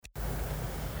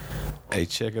Hey,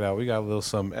 check it out. We got a little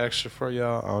something extra for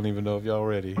y'all. I don't even know if y'all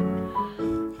ready.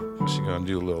 She gonna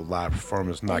do a little live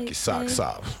performance, knock your socks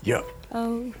off. Yep.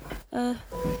 Oh,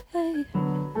 hey.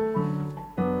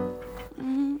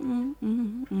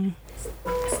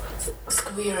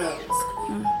 Squirrel.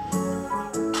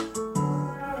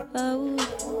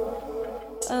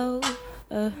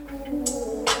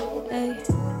 Hey.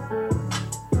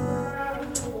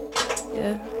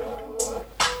 Yeah.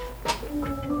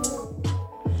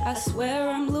 I swear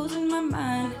I'm losing my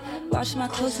mind. Watch my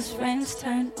closest friends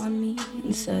turn on me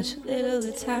in such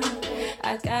little time.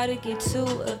 I gotta get to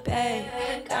a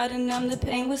bag. Gotta numb the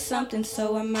pain with something,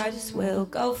 so I might as well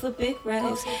go for big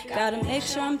rides. Gotta make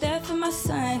sure I'm there for my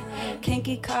son. Can't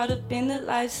get caught up in the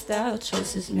lifestyle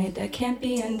choices made that can't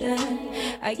be undone.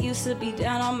 I used to be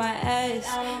down on my ass.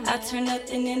 I turned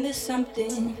nothing into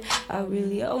something. I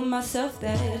really owe myself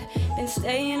that. Been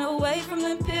staying away from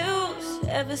the pills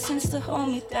ever since the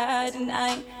homie died, and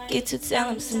I ain't get to tell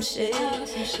him some shit.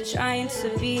 Trying to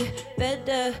be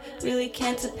better, really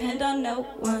can't depend on no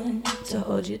one to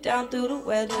hold you down through the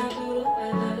weather.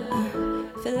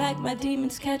 Feel like my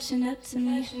demons catching up to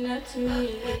me.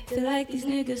 Feel like these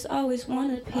niggas always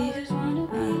wanna peek.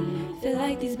 Feel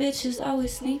like these bitches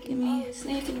always sneaking me.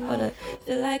 Hold up.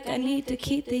 Feel like I need to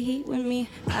keep the heat with me.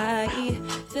 I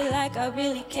feel like I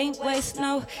really can't waste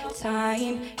no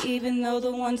time, even though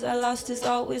the ones I lost is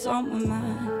always on my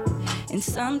mind. And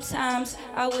sometimes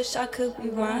I wish I could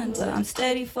rewind, but I'm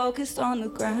steady focused on the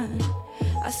grind.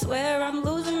 I swear I'm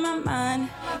losing my mind.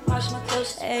 Watch my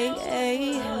clothes. Hey,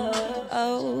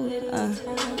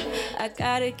 I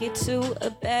gotta get to a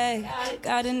bag.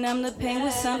 Gotta numb the pain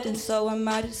with something, so I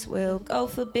might as well go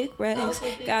for big racks.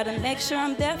 Gotta make sure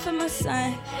I'm there for my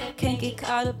son. Can't get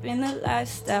caught up in the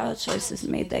lifestyle choices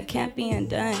made that can't be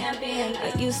undone.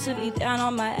 I used to be down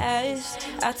on my ass.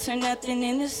 I turned nothing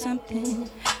into something.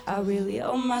 I really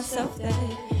owe myself that.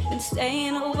 Been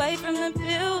staying away from the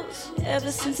pills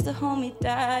ever since the homie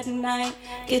died, and I ain't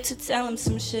get to tell him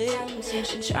some shit.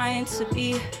 Trying to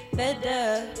be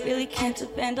better, really can't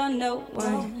depend on no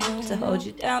one to hold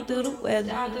you down through the weather.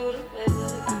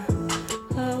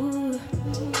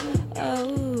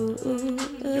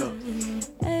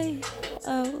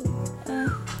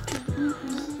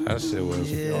 That shit was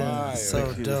fire.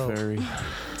 So dope.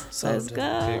 Let's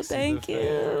go. Thank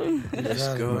you. Let's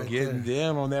go. Getting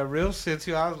down on that real shit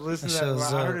too. I was listening to that. When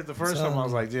I heard it the first time, I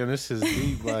was like, damn, this is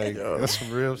deep. Like, that's some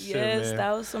real shit, man. Yes,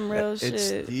 that was some real shit.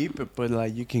 It's deep, but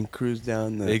like you can cruise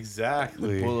down the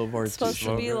exactly boulevard. It's supposed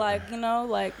to be like,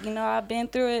 I've been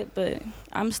through it, but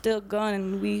I'm still going,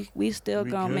 and we still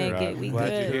gonna make it. We glad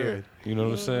good. you're here. You know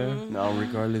what I'm saying? No,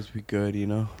 regardless, we good. You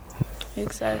know.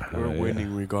 Exactly. We're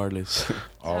winning regardless.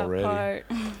 Already.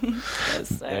 Yes,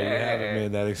 sir. There you have it,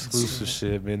 man. That exclusive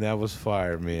shit, man. That was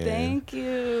fire, man. Thank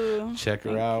you. Check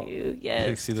her out. You. Yes,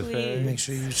 Pixie the please. Fairy. Make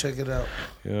sure you check it out.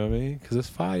 You know what I mean? Because it's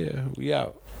fire. We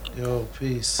out. Yo,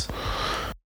 peace.